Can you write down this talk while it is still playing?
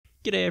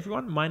G'day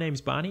everyone, my name's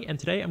Barney and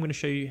today I'm going to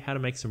show you how to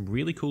make some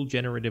really cool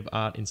generative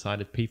art inside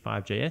of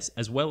P5js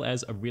as well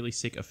as a really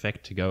sick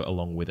effect to go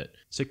along with it.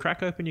 So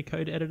crack open your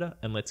code editor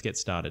and let's get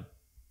started.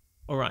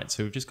 Alright,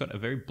 so we've just got a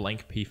very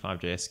blank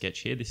P5js sketch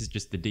here. This is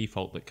just the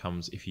default that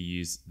comes if you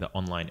use the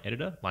online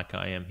editor like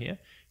I am here.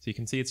 So you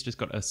can see it's just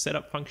got a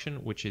setup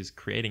function which is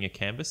creating a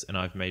canvas, and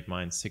I've made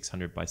mine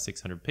 600 by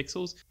 600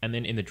 pixels. And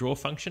then in the draw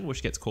function,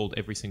 which gets called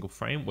every single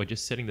frame, we're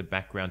just setting the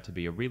background to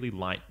be a really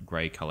light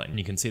grey color, and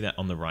you can see that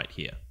on the right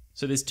here.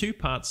 So there's two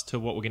parts to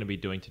what we're going to be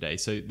doing today.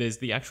 So there's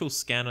the actual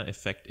scanner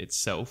effect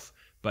itself,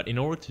 but in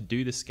order to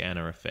do the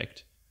scanner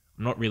effect,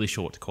 I'm not really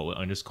sure what to call it.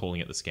 I'm just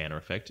calling it the scanner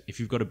effect. If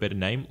you've got a better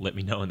name, let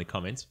me know in the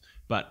comments.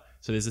 But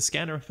so there's the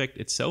scanner effect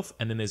itself,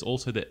 and then there's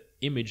also the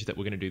image that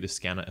we're going to do the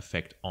scanner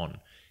effect on.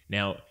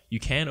 Now, you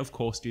can, of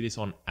course, do this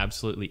on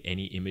absolutely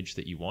any image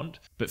that you want,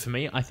 but for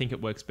me, I think it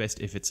works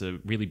best if it's a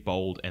really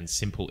bold and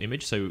simple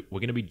image. So we're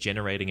going to be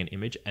generating an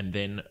image, and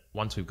then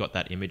once we've got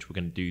that image, we're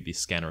going to do this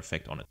scanner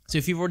effect on it. So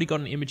if you've already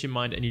got an image in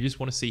mind and you just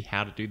want to see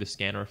how to do the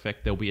scanner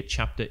effect, there'll be a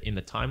chapter in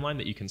the timeline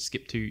that you can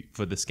skip to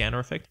for the scanner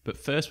effect. But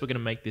first, we're going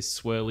to make this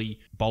swirly,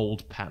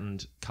 bold,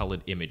 patterned,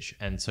 colored image.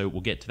 And so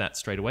we'll get to that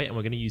straight away, and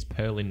we're going to use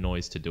Perlin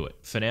Noise to do it.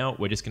 For now,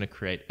 we're just going to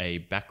create a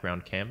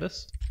background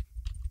canvas.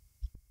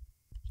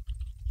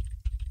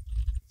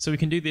 So we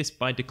can do this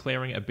by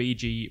declaring a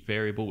BG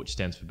variable, which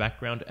stands for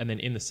background, and then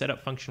in the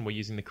setup function, we're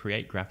using the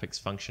create graphics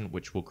function,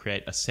 which will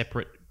create a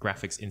separate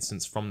graphics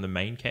instance from the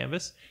main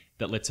canvas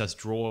that lets us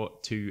draw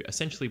to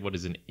essentially what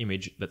is an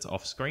image that's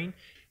off screen.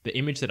 The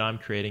image that I'm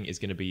creating is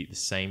going to be the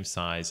same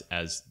size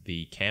as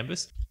the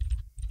canvas.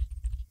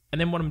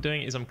 And then what I'm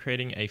doing is I'm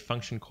creating a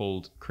function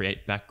called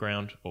create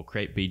background or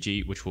create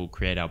BG, which will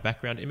create our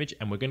background image.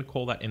 And we're going to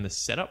call that in the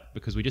setup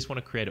because we just want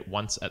to create it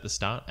once at the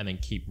start and then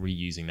keep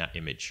reusing that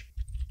image.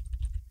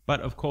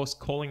 But of course,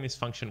 calling this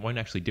function won't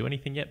actually do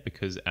anything yet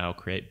because our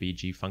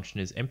createBG function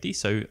is empty.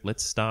 So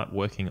let's start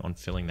working on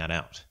filling that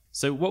out.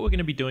 So what we're going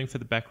to be doing for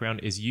the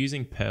background is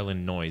using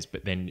Perlin Noise,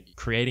 but then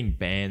creating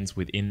bands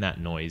within that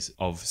noise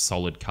of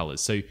solid colors.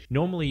 So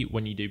normally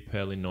when you do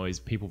Perlin Noise,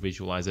 people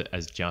visualize it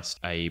as just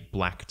a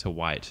black to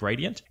white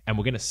gradient. And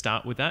we're going to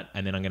start with that,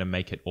 and then I'm going to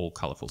make it all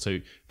colorful. So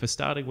for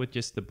starting with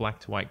just the black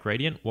to white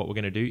gradient, what we're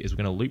going to do is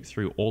we're going to loop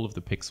through all of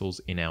the pixels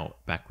in our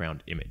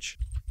background image.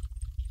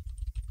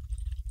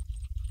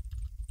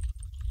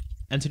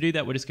 And to do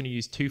that, we're just going to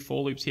use two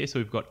for loops here. So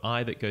we've got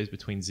I that goes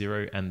between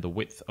 0 and the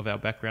width of our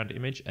background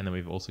image. And then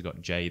we've also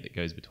got J that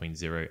goes between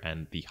 0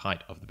 and the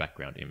height of the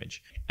background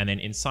image. And then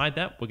inside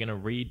that, we're going to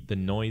read the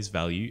noise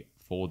value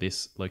for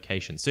this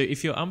location. So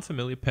if you're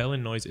unfamiliar,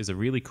 Perlin Noise is a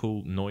really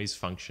cool noise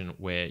function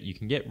where you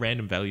can get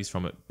random values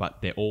from it,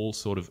 but they're all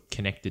sort of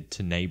connected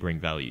to neighboring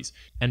values.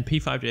 And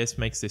P5js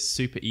makes this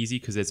super easy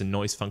because there's a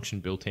noise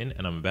function built in,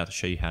 and I'm about to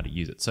show you how to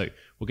use it. So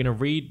we're going to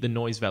read the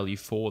noise value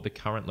for the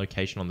current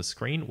location on the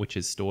screen, which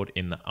is stored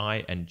in the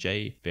I and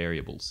J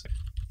variables.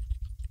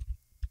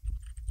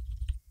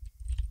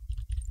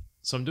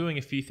 So I'm doing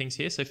a few things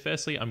here. So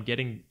firstly, I'm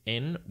getting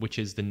N, which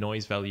is the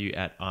noise value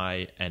at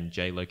I and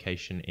J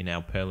location in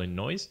our Perlin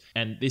Noise.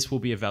 And this will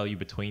be a value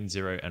between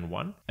 0 and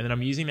 1. And then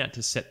I'm using that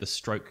to set the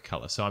stroke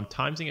color. So I'm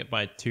timesing it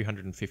by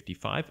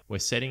 255. We're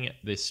setting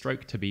the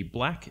stroke to be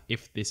black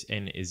if this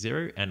N is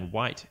 0 and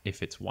white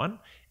if it's 1.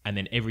 And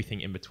then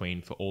everything in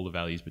between for all the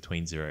values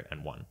between 0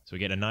 and 1. So we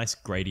get a nice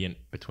gradient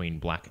between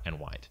black and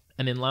white.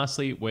 And then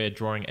lastly, we're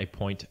drawing a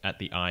point at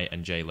the I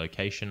and J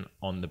location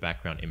on the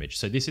background image.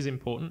 So this is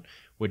important.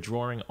 We're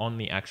drawing on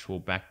the actual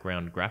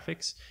background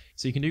graphics.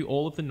 So you can do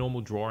all of the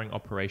normal drawing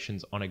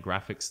operations on a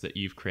graphics that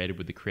you've created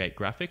with the create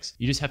graphics.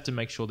 You just have to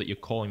make sure that you're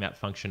calling that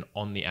function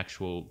on the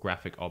actual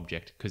graphic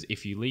object, because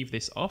if you leave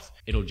this off,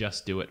 it'll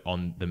just do it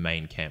on the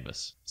main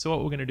canvas. So what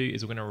we're going to do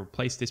is we're going to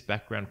replace this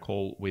background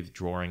call with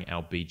drawing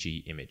our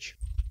BG image.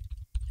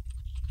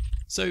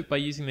 So by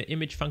using the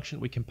image function,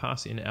 we can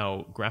pass in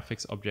our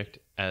graphics object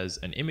as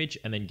an image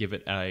and then give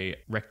it a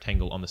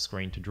rectangle on the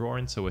screen to draw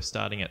in. So we're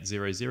starting at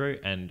 0, 0,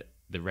 and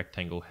the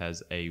rectangle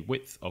has a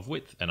width of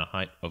width and a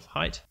height of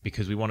height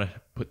because we want to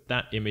put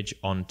that image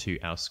onto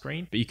our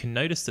screen. But you can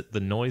notice that the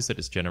noise that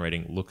it's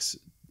generating looks,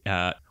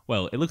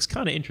 well, it looks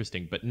kind of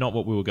interesting, but not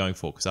what we were going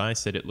for because I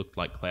said it looked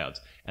like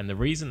clouds. And the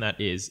reason that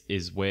is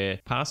we're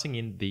passing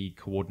in the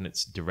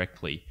coordinates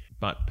directly,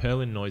 but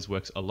Perlin Noise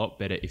works a lot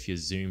better if you're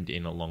zoomed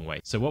in a long way.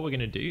 So what we're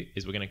going to do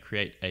is we're going to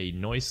create a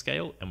noise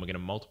scale, and we're going to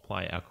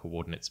multiply our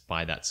coordinates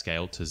by that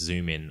scale to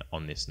zoom in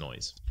on this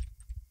noise.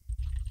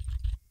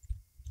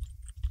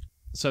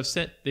 So I've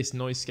set this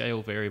noise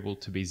scale variable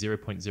to be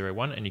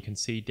 0.01, and you can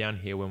see down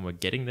here when we're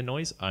getting the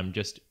noise, I'm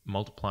just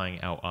multiplying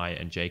our I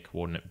and J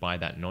coordinate by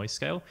that noise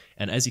scale.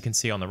 And as you can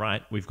see on the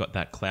right, we've got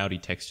that cloudy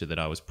texture that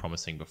I was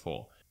promising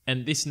before.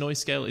 And this noise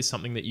scale is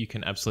something that you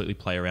can absolutely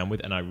play around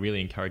with, and I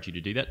really encourage you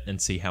to do that and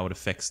see how it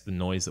affects the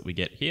noise that we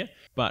get here.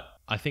 But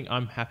I think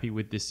I'm happy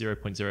with this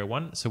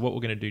 0.01. So what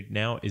we're going to do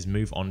now is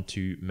move on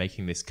to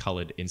making this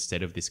colored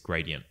instead of this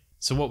gradient.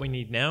 So what we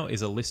need now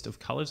is a list of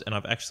colors, and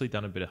I've actually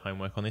done a bit of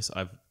homework on this.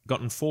 I've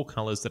gotten 4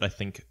 colors that I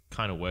think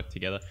kind of work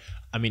together.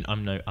 I mean,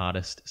 I'm no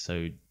artist,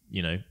 so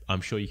you know,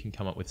 I'm sure you can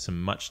come up with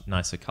some much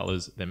nicer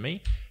colors than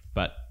me,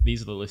 but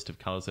these are the list of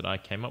colors that I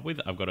came up with.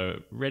 I've got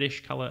a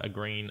reddish color, a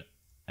green,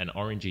 an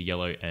orangey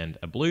yellow, and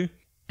a blue,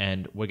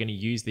 and we're going to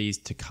use these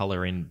to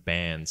color in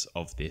bands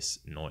of this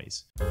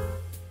noise.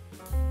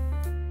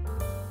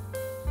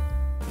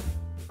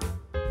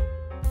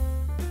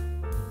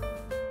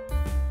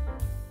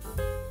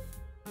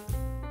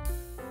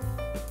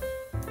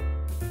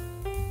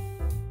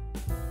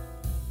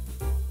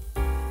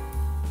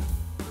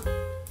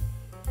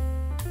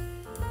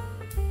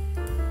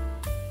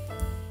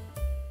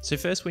 So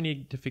first we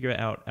need to figure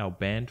out our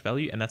band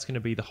value, and that's going to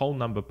be the whole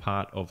number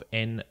part of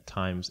n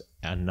times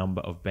our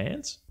number of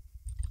bands.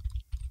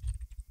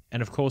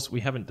 And of course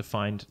we haven't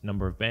defined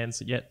number of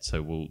bands yet, so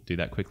we'll do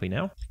that quickly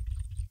now.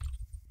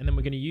 And then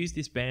we're going to use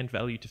this band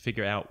value to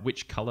figure out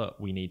which color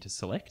we need to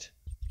select.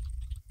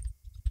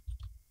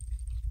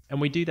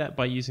 And we do that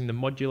by using the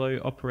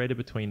modulo operator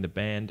between the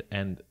band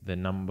and the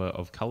number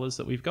of colors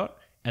that we've got.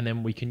 And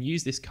then we can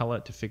use this color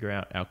to figure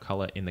out our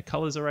color in the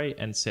colors array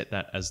and set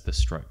that as the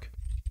stroke.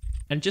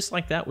 And just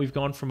like that, we've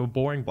gone from a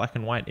boring black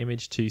and white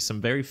image to some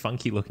very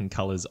funky looking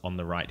colors on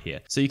the right here.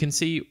 So you can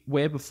see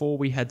where before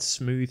we had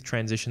smooth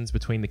transitions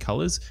between the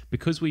colors,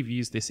 because we've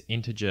used this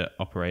integer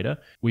operator,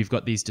 we've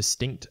got these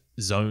distinct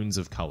zones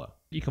of color.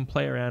 You can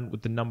play around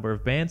with the number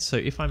of bands. So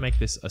if I make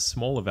this a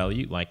smaller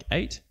value, like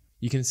 8,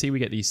 you can see we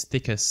get these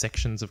thicker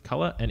sections of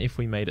color. And if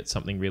we made it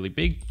something really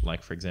big,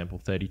 like for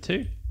example,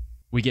 32,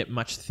 we get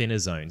much thinner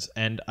zones.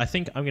 And I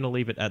think I'm going to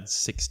leave it at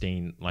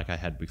 16 like I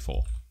had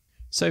before.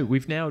 So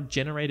we've now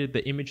generated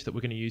the image that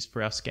we're going to use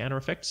for our scanner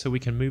effect, so we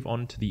can move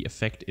on to the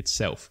effect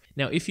itself.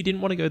 Now, if you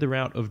didn't want to go the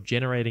route of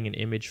generating an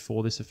image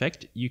for this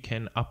effect, you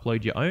can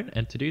upload your own.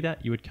 And to do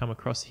that, you would come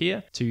across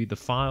here to the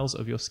files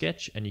of your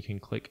sketch and you can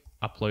click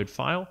upload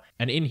file.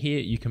 And in here,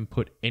 you can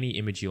put any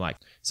image you like.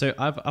 So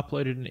I've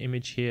uploaded an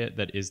image here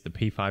that is the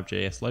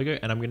P5js logo,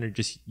 and I'm going to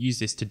just use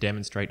this to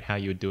demonstrate how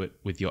you would do it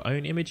with your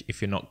own image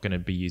if you're not going to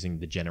be using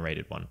the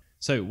generated one.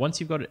 So once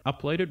you've got it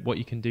uploaded, what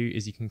you can do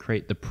is you can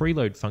create the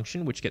preload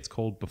function, which gets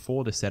called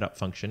before the setup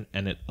function,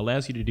 and it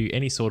allows you to do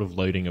any sort of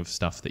loading of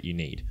stuff that you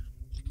need.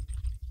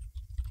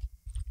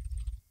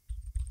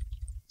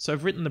 So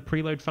I've written the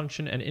preload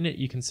function, and in it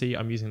you can see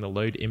I'm using the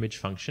load image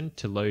function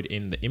to load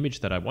in the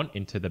image that I want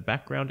into the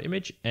background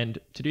image. And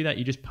to do that,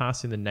 you just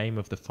pass in the name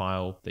of the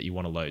file that you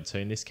want to load. So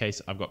in this case,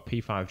 I've got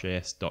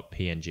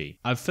p5js.png.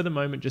 I've for the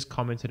moment just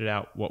commented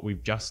out what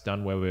we've just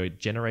done where we're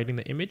generating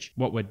the image.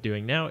 What we're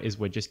doing now is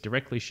we're just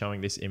directly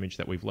showing this image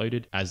that we've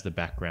loaded as the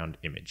background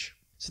image.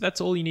 So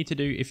that's all you need to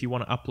do if you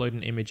want to upload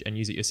an image and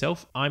use it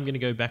yourself. I'm going to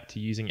go back to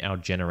using our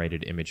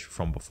generated image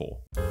from before.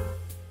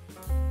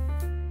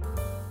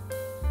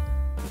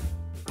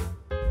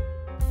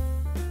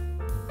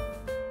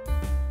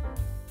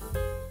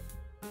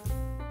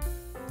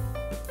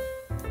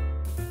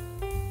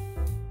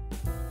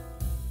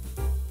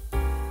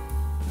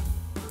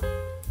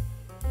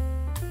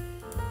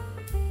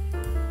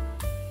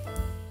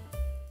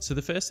 So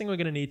the first thing we're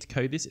going to need to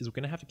code this is we're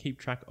going to have to keep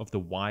track of the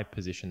Y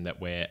position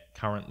that we're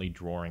currently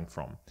drawing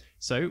from.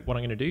 So what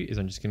I'm going to do is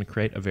I'm just going to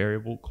create a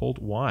variable called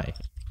Y.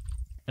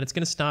 And it's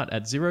going to start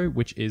at 0,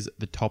 which is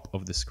the top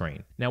of the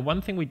screen. Now,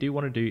 one thing we do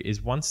want to do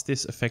is once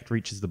this effect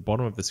reaches the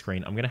bottom of the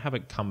screen, I'm going to have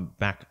it come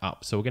back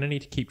up. So we're going to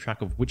need to keep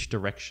track of which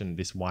direction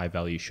this Y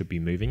value should be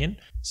moving in.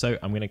 So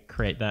I'm going to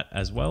create that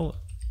as well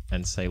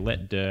and say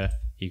let dir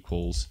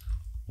equals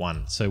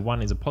 1. So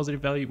 1 is a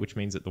positive value, which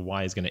means that the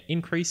Y is going to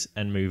increase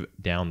and move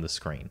down the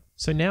screen.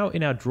 So now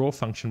in our draw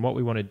function, what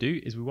we want to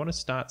do is we want to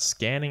start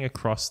scanning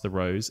across the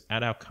rows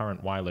at our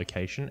current Y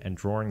location and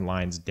drawing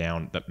lines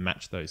down that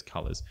match those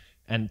colors.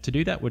 And to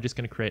do that, we're just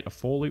going to create a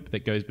for loop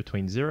that goes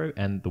between 0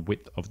 and the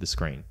width of the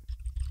screen.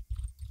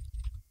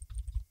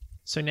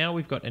 So now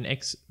we've got an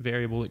X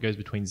variable that goes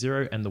between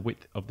 0 and the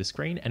width of the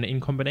screen. And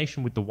in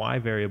combination with the Y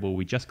variable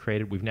we just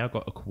created, we've now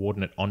got a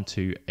coordinate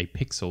onto a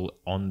pixel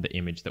on the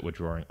image that we're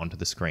drawing onto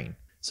the screen.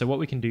 So what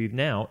we can do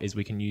now is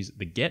we can use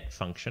the get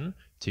function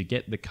to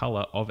get the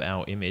color of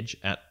our image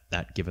at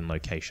that given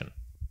location.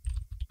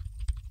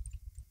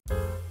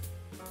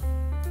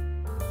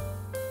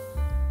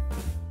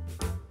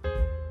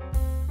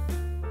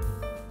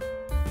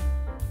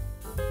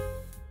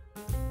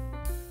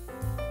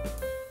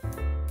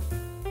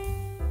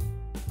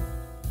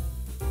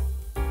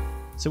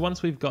 So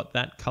once we've got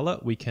that color,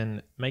 we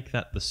can make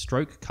that the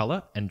stroke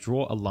color and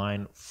draw a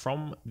line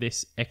from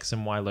this X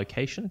and Y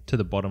location to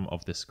the bottom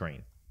of the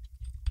screen.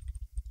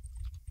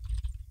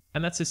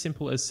 And that's as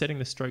simple as setting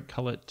the stroke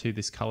color to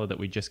this color that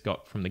we just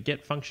got from the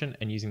get function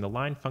and using the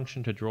line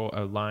function to draw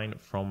a line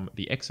from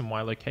the X and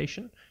Y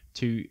location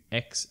to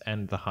X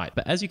and the height.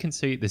 But as you can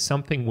see, there's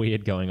something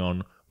weird going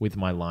on with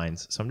my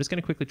lines. So I'm just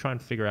going to quickly try and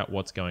figure out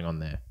what's going on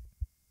there.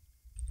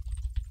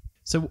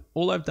 So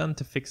all I've done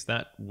to fix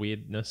that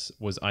weirdness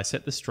was I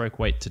set the stroke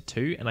weight to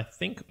 2, and I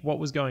think what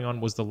was going on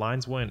was the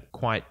lines weren't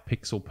quite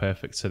pixel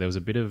perfect, so there was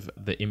a bit of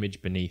the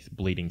image beneath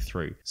bleeding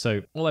through.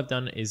 So all I've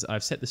done is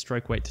I've set the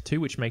stroke weight to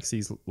 2, which makes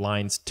these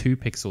lines 2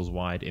 pixels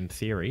wide in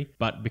theory,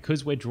 but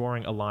because we're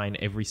drawing a line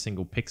every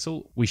single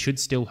pixel, we should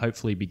still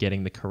hopefully be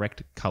getting the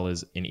correct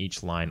colors in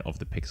each line of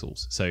the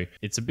pixels. So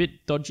it's a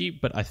bit dodgy,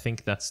 but I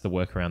think that's the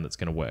workaround that's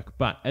going to work.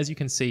 But as you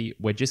can see,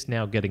 we're just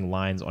now getting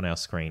lines on our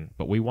screen,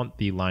 but we want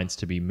the lines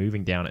to be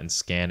moving down and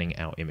scanning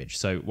our image.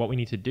 So what we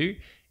need to do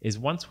is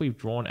once we've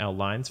drawn our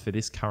lines for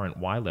this current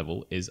Y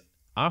level is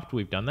after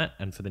we've done that,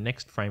 and for the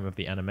next frame of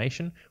the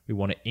animation, we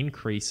want to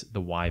increase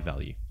the Y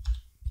value.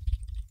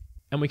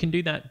 And we can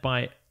do that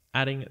by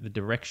adding the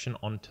direction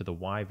onto the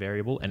Y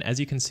variable. And as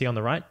you can see on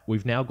the right,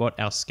 we've now got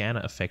our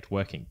scanner effect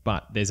working,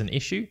 but there's an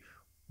issue.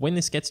 When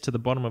this gets to the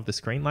bottom of the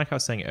screen, like I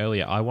was saying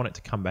earlier, I want it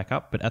to come back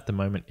up, but at the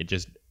moment it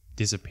just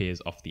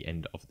disappears off the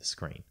end of the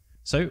screen.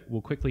 So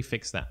we'll quickly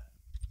fix that.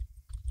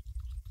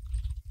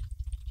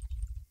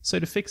 So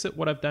to fix it,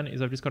 what I've done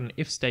is I've just got an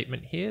if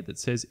statement here that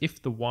says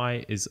if the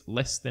Y is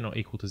less than or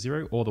equal to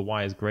 0 or the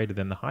Y is greater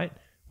than the height,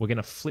 we're going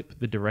to flip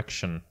the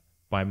direction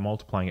by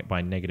multiplying it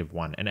by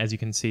 -1. And as you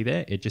can see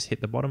there, it just hit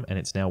the bottom and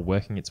it's now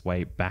working its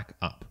way back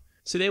up.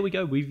 So there we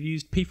go. We've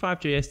used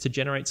P5js to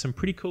generate some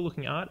pretty cool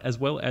looking art, as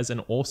well as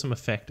an awesome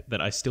effect that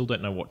I still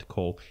don't know what to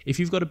call. If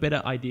you've got a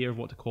better idea of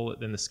what to call it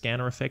than the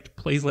scanner effect,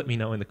 please let me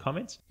know in the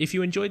comments. If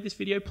you enjoyed this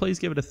video, please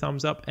give it a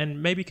thumbs up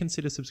and maybe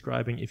consider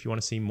subscribing if you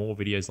want to see more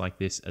videos like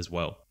this as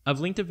well. I've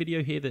linked a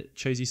video here that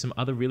shows you some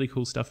other really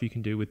cool stuff you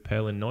can do with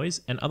Perlin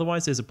Noise, and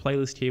otherwise there's a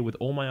playlist here with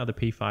all my other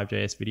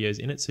P5js videos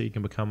in it so you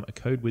can become a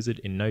code wizard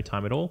in no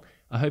time at all.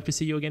 I hope to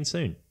see you again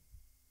soon.